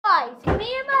guys, me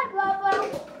and my brother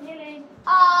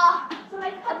are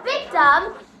a bit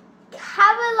dumb.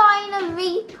 Carolina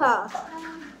Reaper.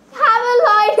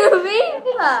 Carolina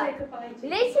Reaper.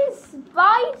 This is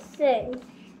spicy.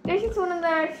 This is one of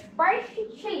their spicy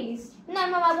chilies. No,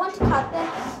 Mum, I want to cut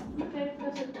this.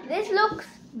 This looks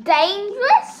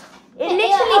dangerous. It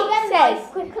literally says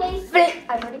quickly.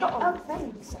 I've already got one. Oh,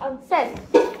 thanks. It says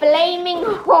flaming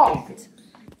hot.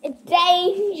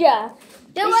 Danger.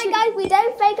 Don't worry, guys. We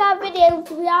don't fake our videos.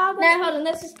 We are. No, hold on.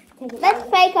 Let's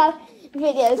fake our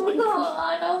videos.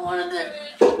 I don't want to do it.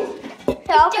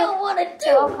 I don't want to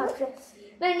do I'll cut this.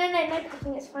 No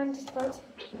cutting. It's fine. Just vote.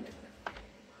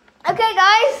 Okay,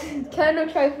 guys. Colonel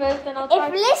try first, then I'll try.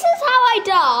 If this is how I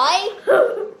die.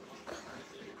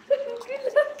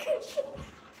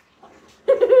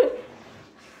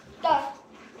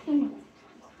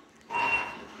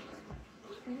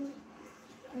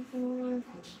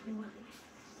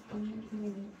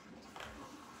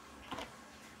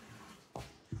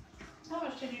 How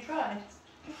much did you try?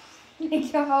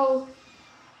 Make a hole.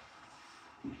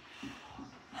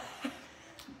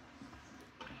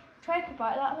 Try a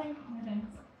bite of that thing. No thanks.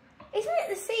 Isn't it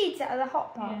the seeds that are the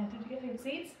hot part? Yeah, did you get any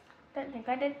seeds? Don't think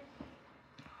I did.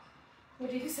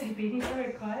 What did you say, Beanie?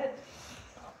 Very quiet.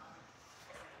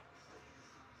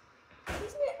 Isn't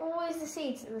it always the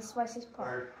seeds that are the spiciest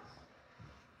part?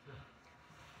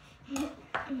 Excuse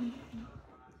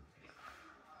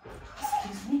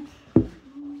me.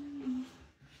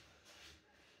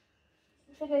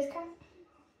 Figures come.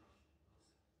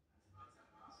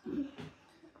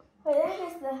 Wait, there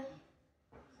is the.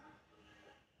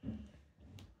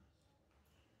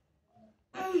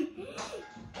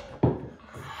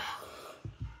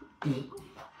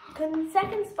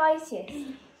 Second spiciest,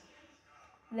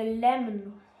 the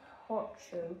lemon hot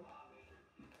shoe,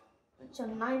 which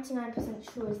I'm 99%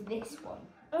 sure is this one.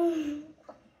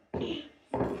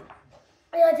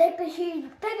 Yeah, take a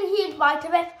huge bite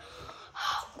of it.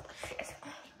 Oh, shit.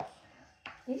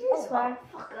 Did you swear?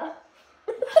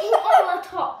 Oh, that's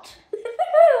hot.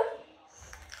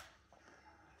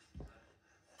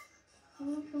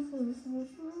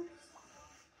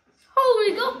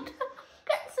 Holy God!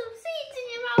 Get some seeds in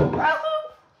your mouth, bro.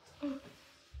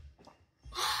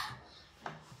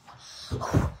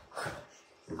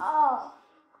 Oh.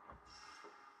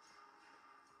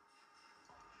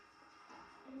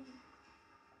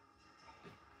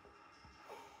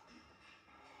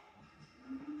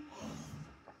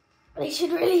 They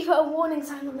should really put a warning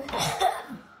sign on it.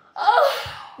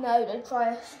 Oh. No, don't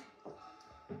try it.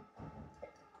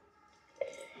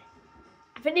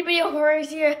 If anybody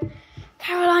offers you a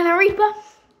Carolina Reaper,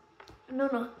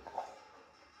 no.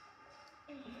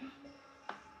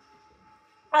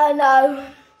 I know.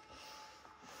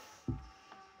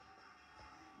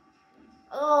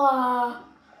 Oh.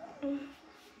 Give me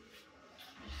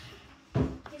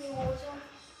water.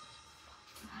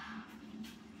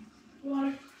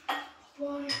 Water.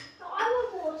 Water. No, I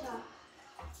want water.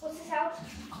 What's this out?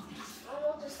 I'm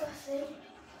not disgusting.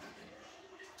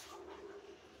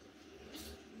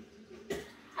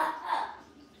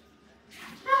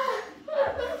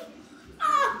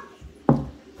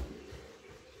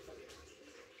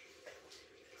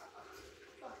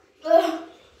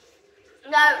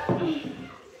 No.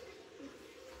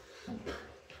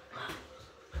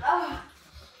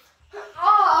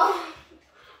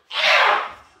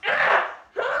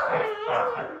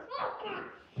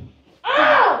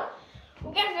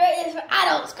 We're going to rate this for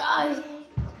adults, guys.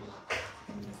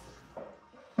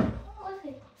 What is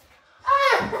it?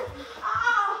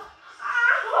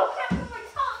 Get my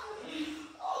tongue.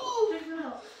 Drink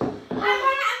milk. I'm running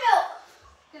out of milk.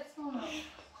 Get some milk.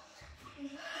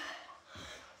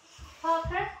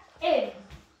 Parker, in.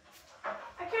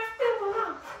 I can't feel my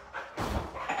mouth.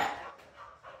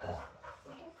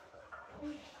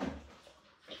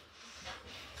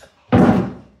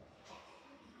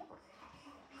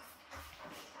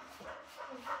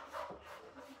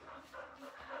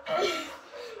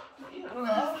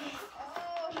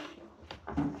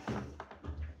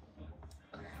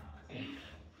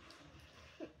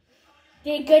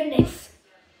 Dear goodness.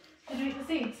 Did you eat the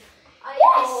seeds?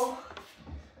 Yes.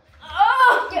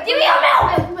 Oh, give me your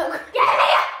milk. Milk. Get it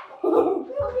here.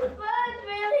 Milk is burned,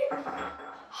 really.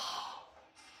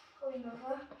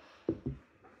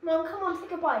 Mum, come on,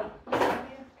 take a bite.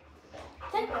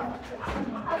 Take one.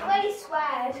 I've already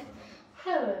sweared.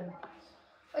 Helen.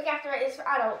 We have to rate this for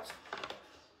adults.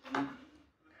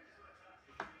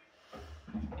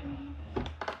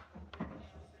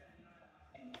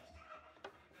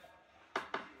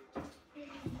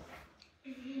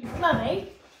 Mummy,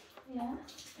 Yeah?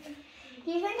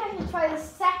 do you think I should try the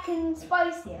second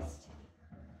spiciest.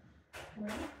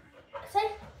 Really?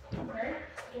 Say, Okay.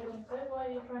 Why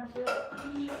are you trying to do it?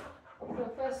 The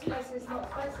first place is not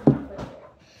spicy enough, is it?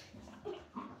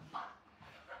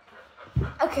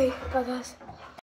 okay, bye guys.